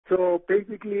So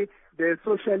basically, the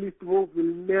socialist vote will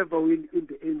never win in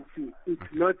the ANC.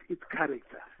 It's not its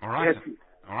character. All right. That's it.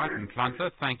 All right,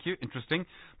 Nhlanhla, thank you. Interesting.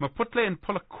 Maputle and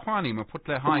Polokwane.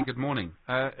 Maputle, hi, good morning.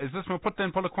 Is this Maputle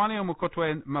and Polokwane or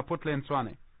Maputle and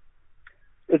Tshwane?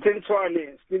 It's in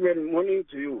Tshwane. Stephen, morning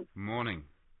to you. Morning.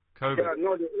 COVID. Yeah,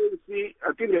 no, the ANC,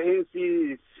 I think the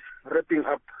ANC is wrapping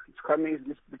up.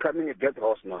 It's becoming a dead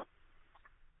horse now.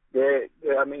 We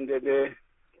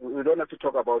don't have to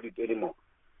talk about it anymore.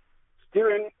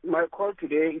 Stephen, my call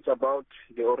today is about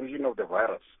the origin of the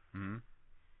virus. Mm-hmm.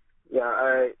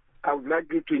 Yeah, I would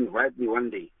like you to invite me one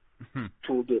day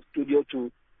to the studio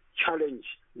to challenge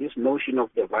this notion of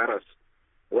the virus,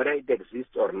 whether it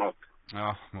exists or not.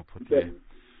 Oh, Maputle.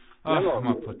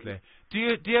 Maputle. Do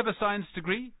you have a science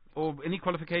degree or any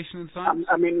qualification in science?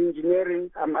 I'm in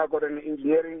engineering. I've got an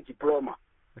engineering diploma.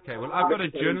 Okay, well, I've got a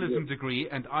journalism degree,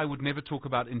 and I would never talk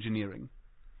about engineering.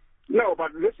 No,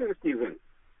 but listen, Stephen.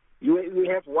 We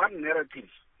have one narrative.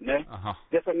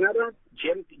 There's another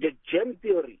the germ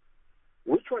theory,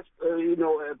 which was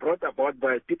brought about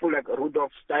by people like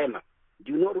Rudolf Steiner.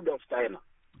 Do you know Rudolf Steiner?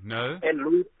 No.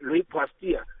 And Louis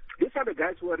Pasteur. These are the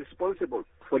guys who are responsible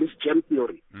for this germ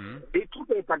theory. They took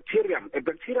a bacterium. A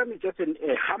bacterium is just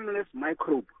a harmless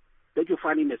microbe that you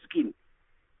find in the skin.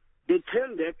 They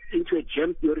turned that into a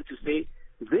germ theory to say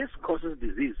this causes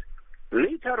disease.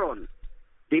 Later on,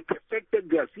 they perfected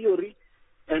their theory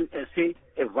and say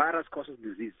a virus causes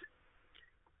disease.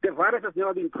 The virus has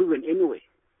never been proven anyway.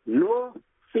 No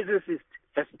physicist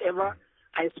has ever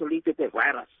isolated a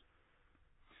virus.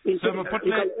 So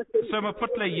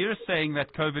Maputle, you're saying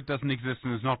that COVID doesn't exist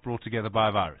and is not brought together by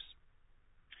a virus?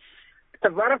 The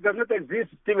virus does not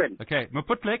exist, Stephen. Okay,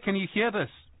 Maputle, can you hear this?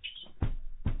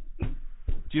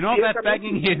 Do you know what that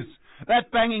banging is?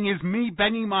 That banging is me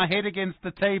banging my head against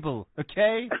the table,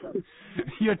 okay?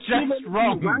 You're just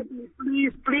wrong.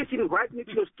 Please invite me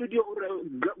to your studio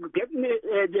or get me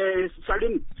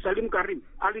Salim Karim.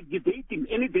 I'll debate him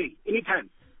any day, any time.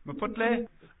 Maputle,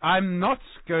 I'm not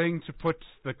going to put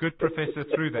the good professor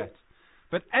through that.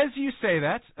 But as you say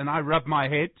that, and I rub my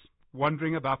head,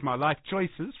 wondering about my life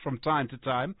choices from time to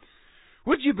time,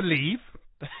 would you believe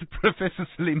that Professor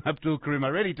Salim Abdool Karim, I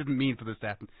really didn't mean for this to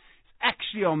happen, is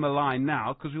actually on the line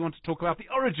now because we want to talk about the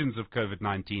origins of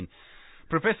COVID-19.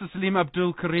 Professor Salim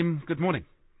Abdool Karim, good morning.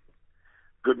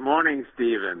 Good morning,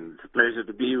 Stephen. It's a pleasure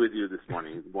to be with you this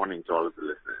morning. Good morning to all of the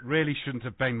listeners. Really shouldn't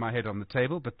have banged my head on the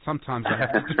table, but sometimes I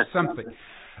have to do something.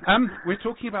 We're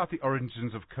talking about the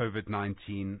origins of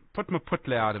COVID-19. Put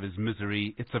Maputle out of his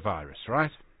misery. It's a virus,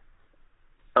 right?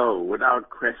 Oh, without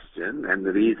question. And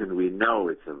the reason we know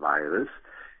it's a virus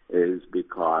is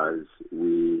because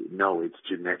we know its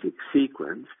genetic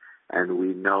sequence and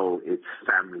we know its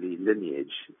family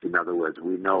lineage. In other words,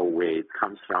 we know where it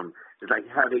comes from. It's like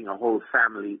having a whole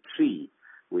family tree.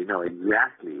 We know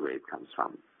exactly where it comes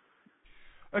from.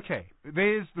 Okay.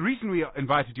 The reason we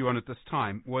invited you on at this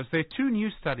time was there are two new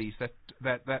studies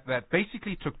that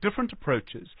basically took different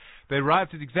approaches. They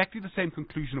arrived at exactly the same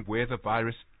conclusion of where the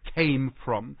virus came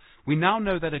from. We now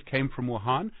know that it came from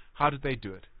Wuhan. How did they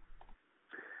do it?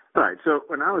 All right. So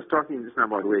when I was talking just now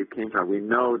about where it came from, we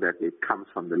know that it comes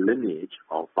from the lineage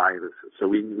of viruses. So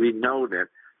we know that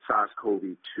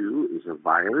SARS-CoV-2 is a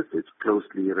virus. It's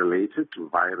closely related to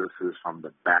viruses from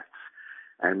the bats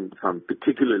and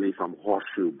particularly from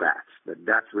horseshoe bats.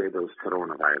 That's where those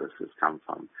coronaviruses come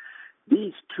from.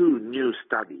 These two new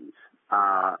studies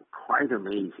are quite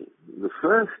amazing. The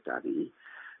first study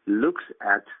looks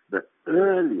at the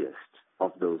earliest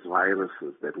of those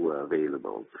viruses that were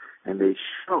available, and they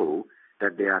show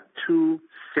that there are two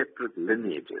separate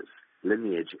lineages,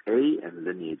 lineage A and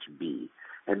lineage B.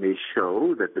 And they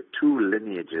show that the two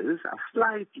lineages are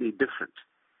slightly different.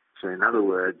 So in other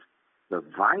words, the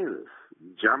virus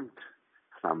jumped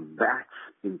from bats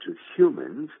into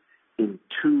humans in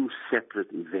two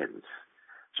separate events.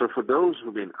 So for those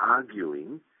who've been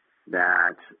arguing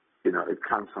that, it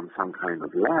comes from some kind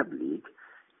of lab leak,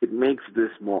 it makes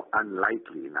this more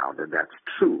unlikely now that that's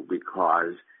true,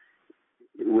 because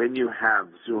when you have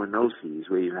zoonoses,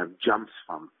 where you have jumps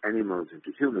from animals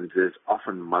into humans, there's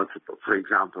often multiple. For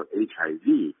example,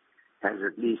 HIV has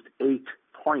at least 8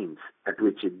 points at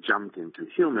which it jumped into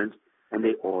humans, and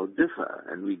they all differ,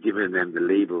 and we've given them the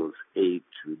labels A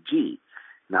to G.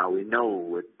 Now, we know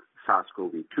with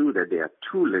SARS-CoV-2 that there are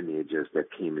two lineages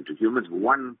that came into humans.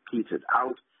 One petered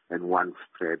out, and one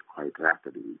spread quite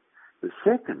rapidly. The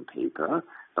second paper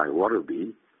by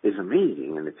Warraby is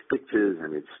amazing in its pictures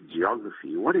and its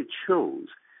geography. What it shows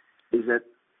is that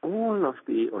all of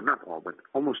the, or not all, but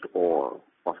almost all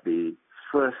of the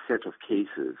first set of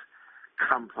cases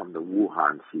come from the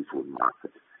Wuhan seafood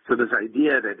market. So this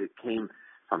idea that it came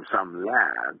from some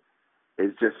lab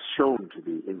is just shown to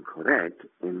be incorrect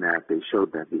in that they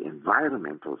showed that the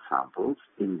environmental samples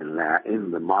in the lab,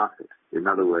 in the market, in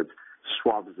other words,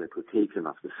 swabs that were taken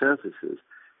off the surfaces,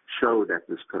 show that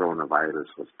this coronavirus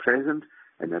was present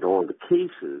and that all the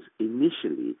cases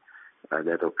initially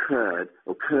that occurred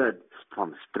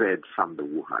from spread from the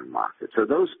Wuhan market. So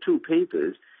those two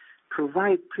papers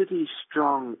provide pretty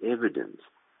strong evidence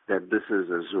that this is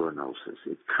a zoonosis.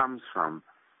 It comes from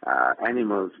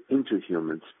animals into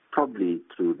humans, probably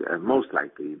through, most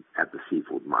likely, at the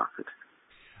seafood market.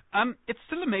 It's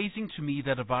still amazing to me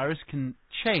that a virus can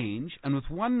change, and with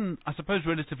one, I suppose,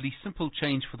 relatively simple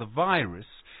change for the virus,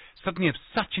 suddenly have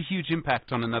such a huge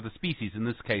impact on another species, in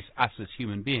this case, us as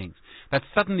human beings, that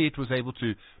suddenly it was able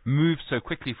to move so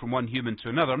quickly from one human to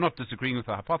another. I'm not disagreeing with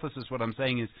the hypothesis. What I'm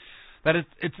saying is that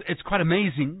it's quite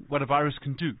amazing what a virus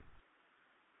can do.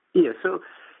 Yeah, so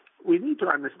we need to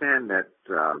understand that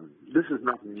this is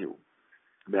not new,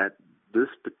 that this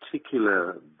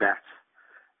particular bat,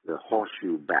 the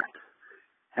horseshoe bat,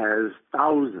 has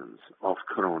thousands of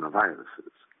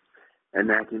coronaviruses, and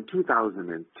that in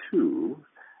 2002,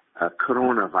 a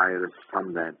coronavirus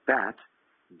from that bat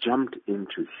jumped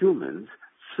into humans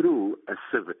through a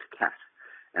civet cat,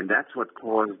 and that's what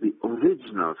caused the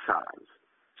original SARS.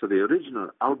 So the original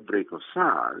outbreak of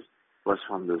SARS was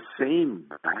from the same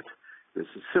bat, this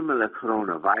similar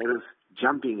coronavirus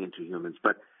jumping into humans,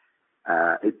 but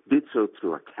it did so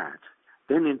through a cat.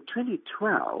 Then in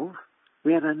 2012,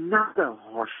 we had another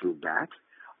horseshoe bat,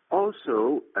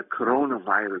 also a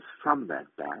coronavirus from that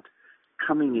bat,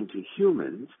 coming into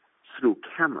humans through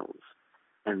camels.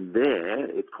 And there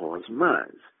it caused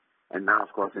MERS. And now, of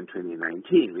course, in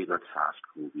 2019, we got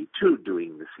SARS-CoV-2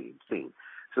 doing the same thing.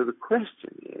 So the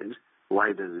question is,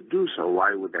 why does it do so?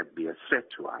 Why would that be a threat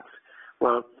to us?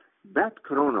 Well, bat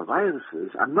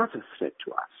coronaviruses are not a threat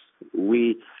to us.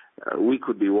 We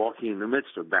could be walking in the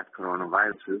midst of bat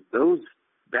coronaviruses. Those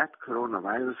bat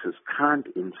coronaviruses can't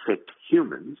infect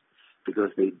humans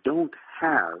because they don't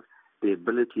have the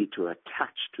ability to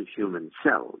attach to human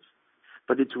cells.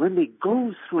 But it's when they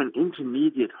go through an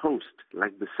intermediate host,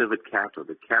 like the civet cat or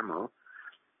the camel,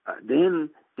 then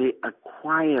they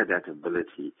acquire that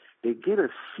ability. They get a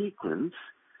sequence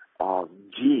of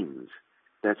genes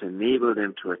that enable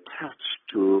them to attach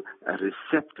to a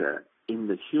receptor in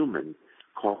the human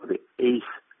called the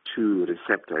ACE2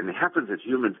 receptor. And it happens that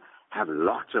humans have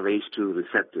lots of ACE2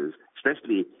 receptors,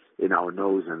 especially in our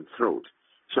nose and throat.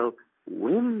 So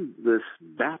when this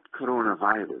bat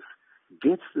coronavirus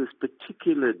gets this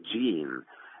particular gene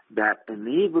that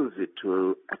enables it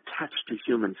to attach to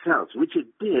human cells, which it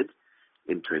did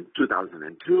in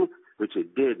 2002, which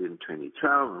it did in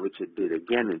 2012, and which it did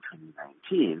again in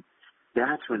 2019,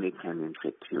 that's when it can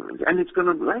infect humans. And it's going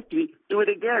to likely do it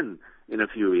again in a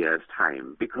few years'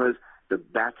 time because the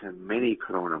bats have many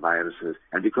coronaviruses,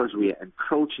 and because we are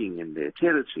encroaching in their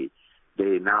territory,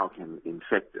 they now can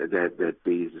infect, that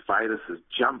these viruses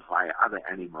jump via other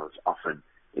animals, often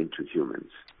into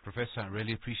humans. Professor, I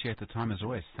really appreciate the time as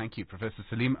always. Thank you. Professor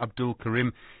Salim Abdool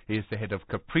Karim, he is the head of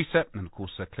CAPRISA and, of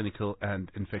course, a clinical and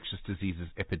infectious diseases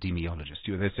epidemiologist.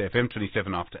 You're with SAfm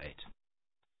 27 after 8.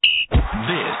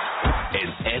 This is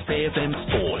SAfm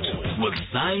Sport with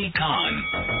Zai Khan.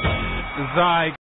 Zai